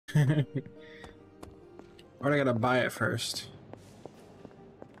Or I gotta buy it first.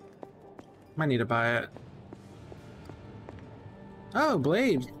 Might need to buy it. Oh,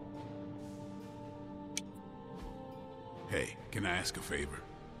 Blade. Hey, can I ask a favor?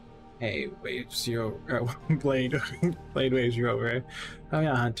 Hey, waves you Blade. Blade waves you over. Oh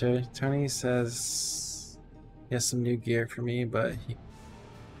yeah, Hunter. Tony says he has some new gear for me, but he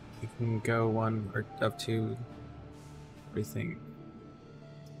can go one or up to everything.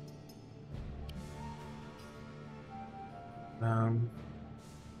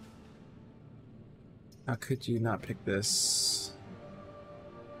 How could you not pick this?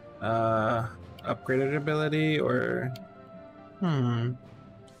 Upgraded ability or common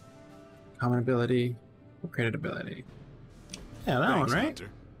ability, upgraded ability. Yeah, that Thanks, one, right? Hunter.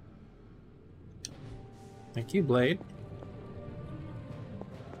 Thank you, Blade.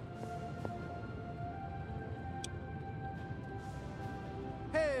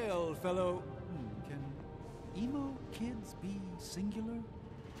 Hail, fellow. Can emo kids be singular?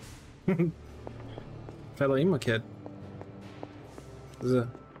 Fellow emo kid.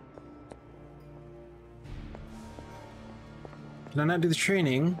 Can I not do the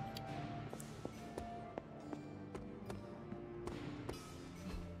training?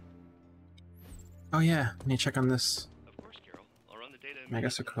 Oh yeah, I need to check on this. Of course, Carol. I'll run the data. I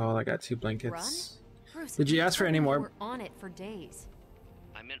guess a call. I got 2 blankets. Run? Bruce, Did you ask for any more? We're on it for days.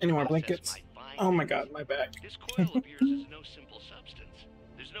 I meant Any more process blankets? my fine Oh my god, my back. This coil of yours is no simple substance.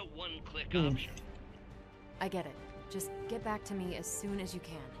 There's no one-click option. I get it. Just get back to me as soon as you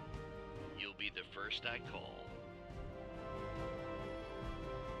can. You'll be the first I call.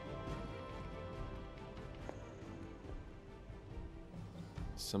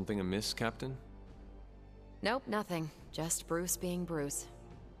 Something amiss, Captain? Nope, nothing. Just Bruce being Bruce.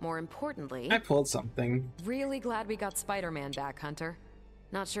 More importantly, I pulled something. really glad we got Spider-Man back, Hunter.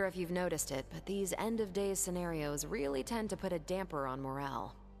 Not sure if you've noticed it, but these end-of-days scenarios really tend to put a damper on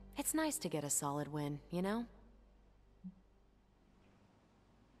morale. It's nice to get a solid win, you know?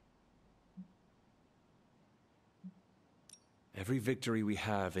 Every victory we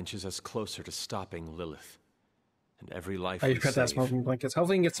have inches us closer to stopping Lilith. And every life Oh, we you got that save smoking blankets.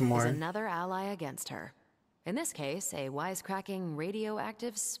 Hopefully, you can get some Is more. another ally against her. In this case, a wisecracking,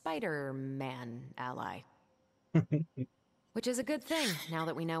 radioactive Spider-Man ally. Which is a good thing, now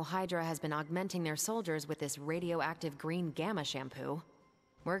that we know Hydra has been augmenting their soldiers with this radioactive green gamma shampoo.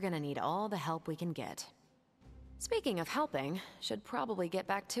 We're gonna need all the help we can get. Speaking of helping, should probably get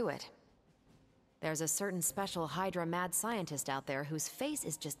back to it. There's a certain special Hydra mad scientist out there whose face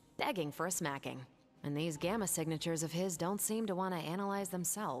is just begging for a smacking. And these gamma signatures of his don't seem to want to analyze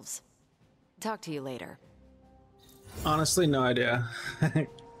themselves. Talk to you later. Honestly, no idea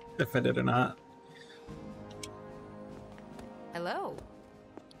if I did or not. Hello.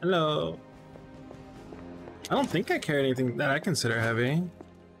 Hello. I don't think I carry anything that I consider heavy.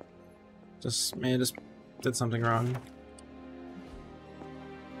 Just, man, just did something wrong.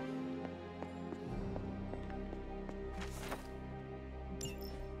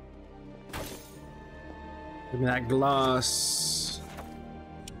 Give me that gloss.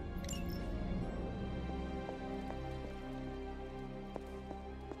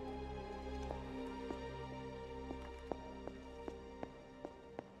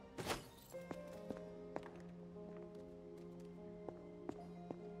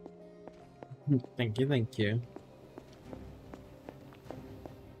 Thank you, thank you.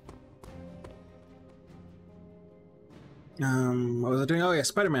 What was I doing? Oh yeah,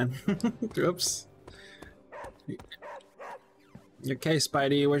 Spider-Man. Oops. Okay,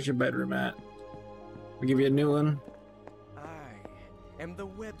 Spidey, where's your bedroom at? I'll give you a new one. I am the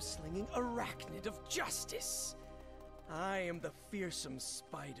web-slinging arachnid of justice. I am the fearsome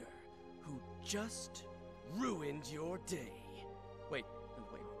spider who just ruined your day. Wait.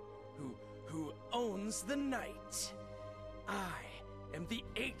 Who owns the night? I am the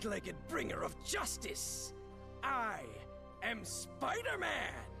 8-legged bringer of justice. I am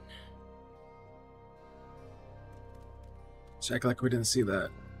Spider-Man. Check like we didn't see that.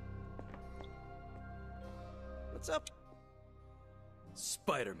 What's up?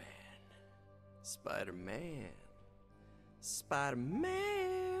 Spider-Man. Spider-Man.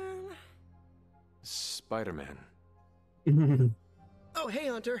 Spider-Man. Spider-Man. Oh, hey,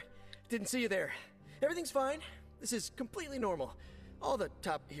 Hunter. Didn't see you there. Everything's fine. This is completely normal. All the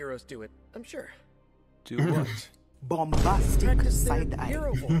top heroes do it, I'm sure. Do what? Bombastic Practice their side eye.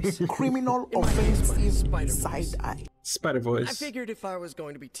 hero voice. Criminal In my case, my offensive spider side voice. eye. Spider I voice. figured if I was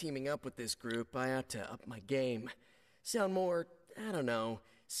going to be teaming up with this group, I ought to up my game. Sound more, I don't know,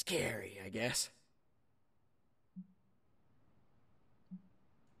 scary, I guess.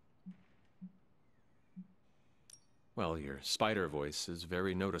 Well, your spider voice is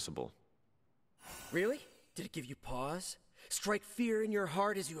very noticeable. Really? Did it give you pause? Strike fear in your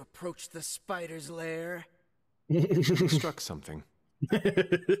heart as you approach the spider's lair? You struck something.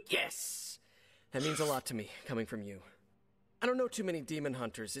 Yes! That means a lot to me, coming from you. I don't know too many demon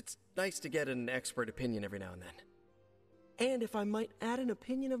hunters. It's nice to get an expert opinion every now and then. And if I might add an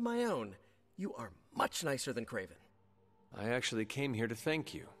opinion of my own, you are much nicer than Craven. I actually came here to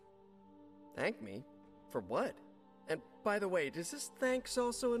thank you. Thank me? For what? And by the way, does this thanks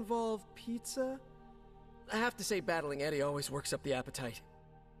also involve pizza? I have to say, battling Eddie always works up the appetite.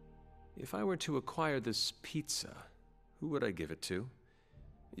 If I were to acquire this pizza, who would I give it to?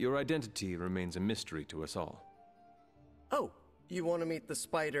 Your identity remains a mystery to us all. Oh, you want to meet the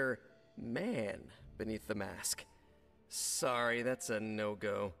Spider-Man beneath the mask? Sorry, that's a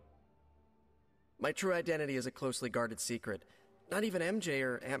no-go. My true identity is a closely guarded secret. Not even MJ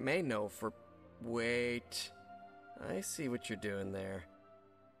or Aunt May know for... Wait... I see what you're doing there.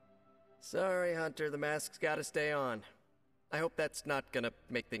 Sorry, Hunter, the mask's gotta stay on. I hope that's not gonna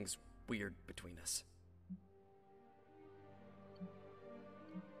make things weird between us.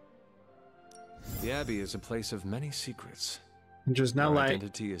 The Abbey is a place of many secrets. And just now Our like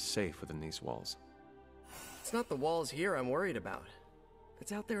identity is safe within these walls. It's not the walls here I'm worried about.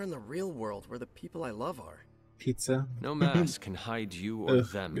 It's out there in the real world where the people I love are. pizza. No mask can hide you or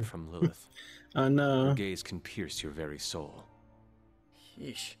them from Lilith. Oh no. Her gaze can pierce your very soul.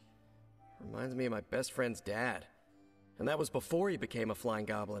 Yeesh. Reminds me of my best friend's dad. And that was before he became a flying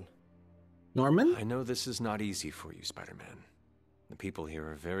goblin. Norman? I know this is not easy for you, Spider-Man. The people here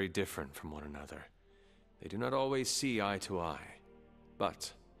are very different from one another. They do not always see eye to eye.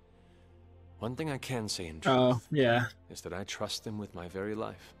 But one thing I can say in truth yeah. is that I trust them with my very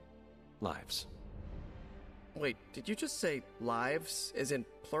life. Lives. Wait, did you just say lives, as in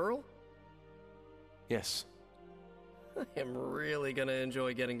plural? Yes, I am really gonna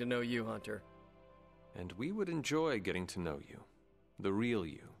enjoy getting to know you, Hunter. and we would enjoy getting to know you. The real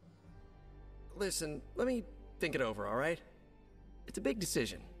you. Listen, let me think it over, alright? It's a big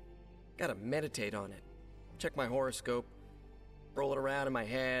decision. Gotta meditate on it. Check my horoscope, roll it around in my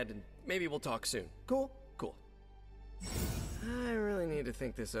head, and maybe we'll talk soon. Cool? Cool. I really need to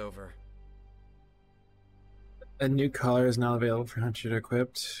think this over. A new collar is now available for Hunter to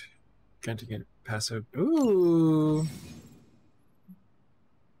equip. Granting it passive. Ooh!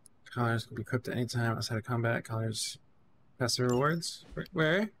 Collars can be equipped at any time outside of combat. Collars passive rewards.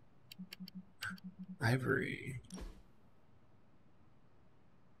 Where? Ivory.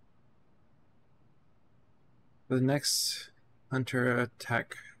 The next Hunter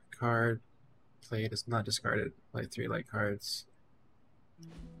attack card played is not discarded. Play 3 light cards.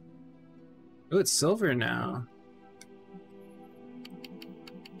 Oh, it's silver now.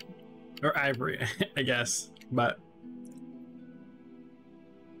 Or ivory, I guess. But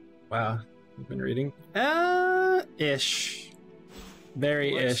wow, you've been reading? Ish.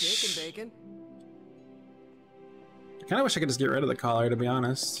 Very What, ish. steak and bacon? I kind of wish I could just get rid of the collar, to be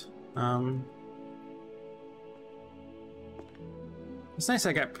honest. It's nice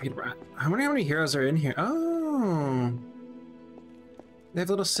I got Peter. I wonder how many heroes are in here. Oh, they have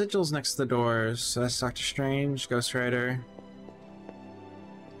little sigils next to the doors. So that's Doctor Strange, Ghost Rider,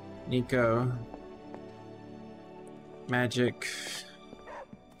 Nico, Magic,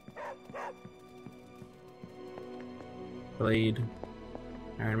 Blade,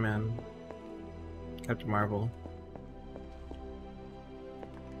 Iron Man, Captain Marvel.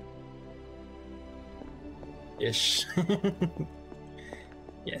 Ish.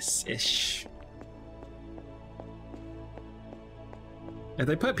 Yes, ish. If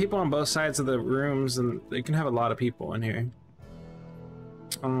they put people on both sides of the rooms, then they can have a lot of people in here.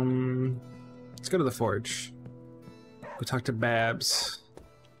 Let's go to the forge. Go talk to Babs.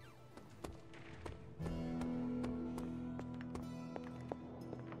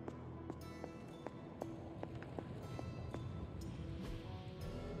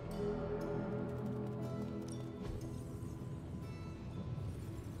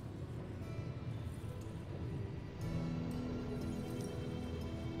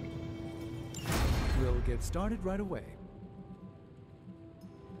 We'll get started right away.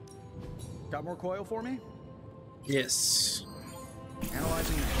 Got more coil for me? Yes.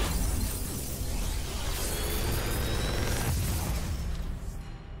 Analyzing now.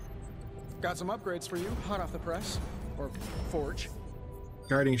 Got some upgrades for you, hot off the press. Or forge.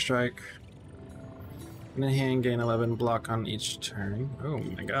 Guarding strike. And then hand gain 11 block on each turn. Oh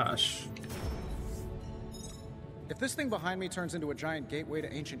my gosh. If this thing behind me turns into a giant gateway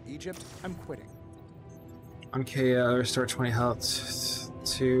to ancient Egypt, I'm quitting. On KO, restore 20 health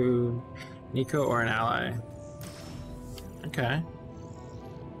to Nico or an ally. Okay.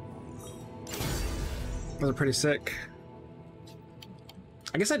 Those are pretty sick.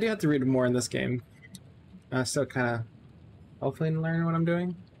 I guess I do have to read more in this game. Still kind of hopefully learn what I'm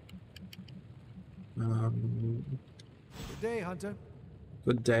doing. Good day, Hunter.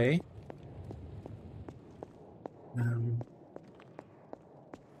 Good day.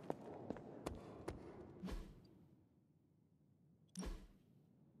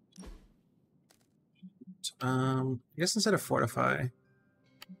 I guess instead of fortify.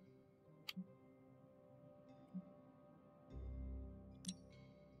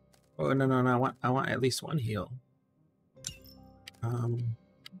 Oh no! I want at least one heal.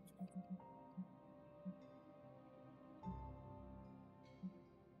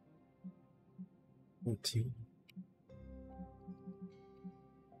 14.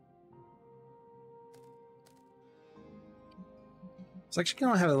 It's actually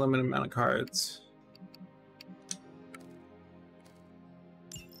gonna have a limited amount of cards.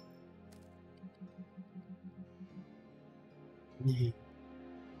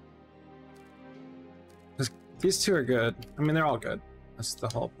 These two are good. I mean, they're all good. That's the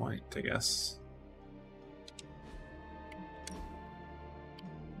whole point, I guess.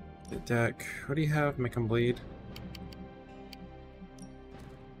 The deck. What do you have? Make them bleed.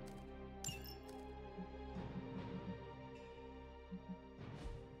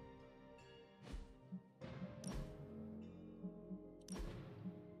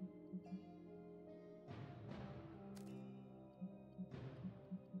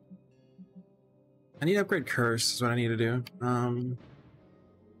 I need to upgrade Curse is what I need to do.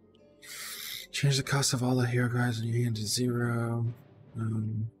 Change the cost of all the hero cards in your hand to 0.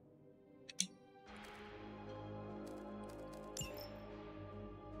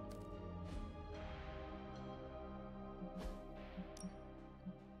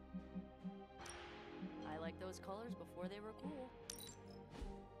 I like those colors before they were cool.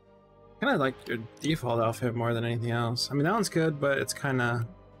 Kind of like your default outfit more than anything else. I mean, that one's good, but it's kind of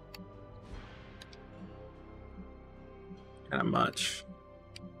much.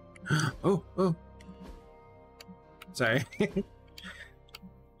 Oh. Sorry.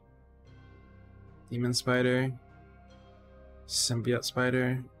 Demon Spider. Symbiote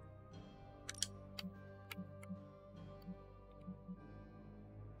Spider.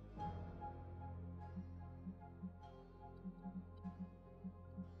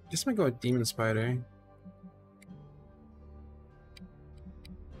 Guess I'm gonna go with Demon Spider.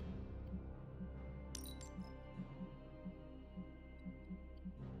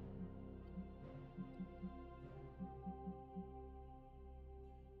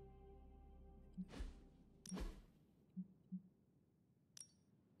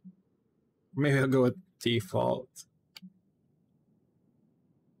 Maybe I'll go with default.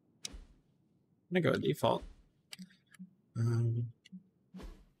 I'm gonna go with default.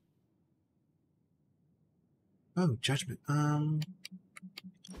 Oh, Judgment.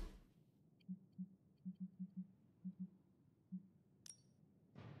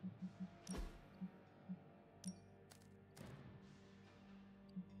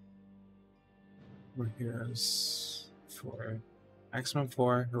 We're heroes 4. Maximum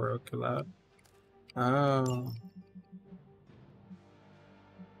 4, heroic allowed. Oh.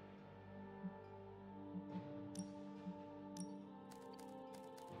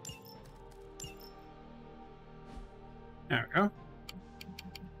 There we go.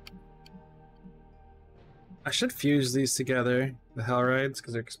 I should fuse these together, the Hell Rides,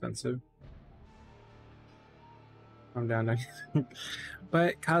 because they're expensive. I'm down to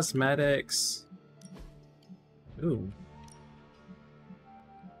but cosmetics. Ooh.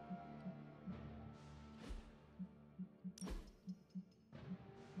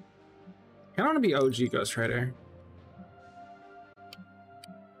 I want to be OG Ghost Rider.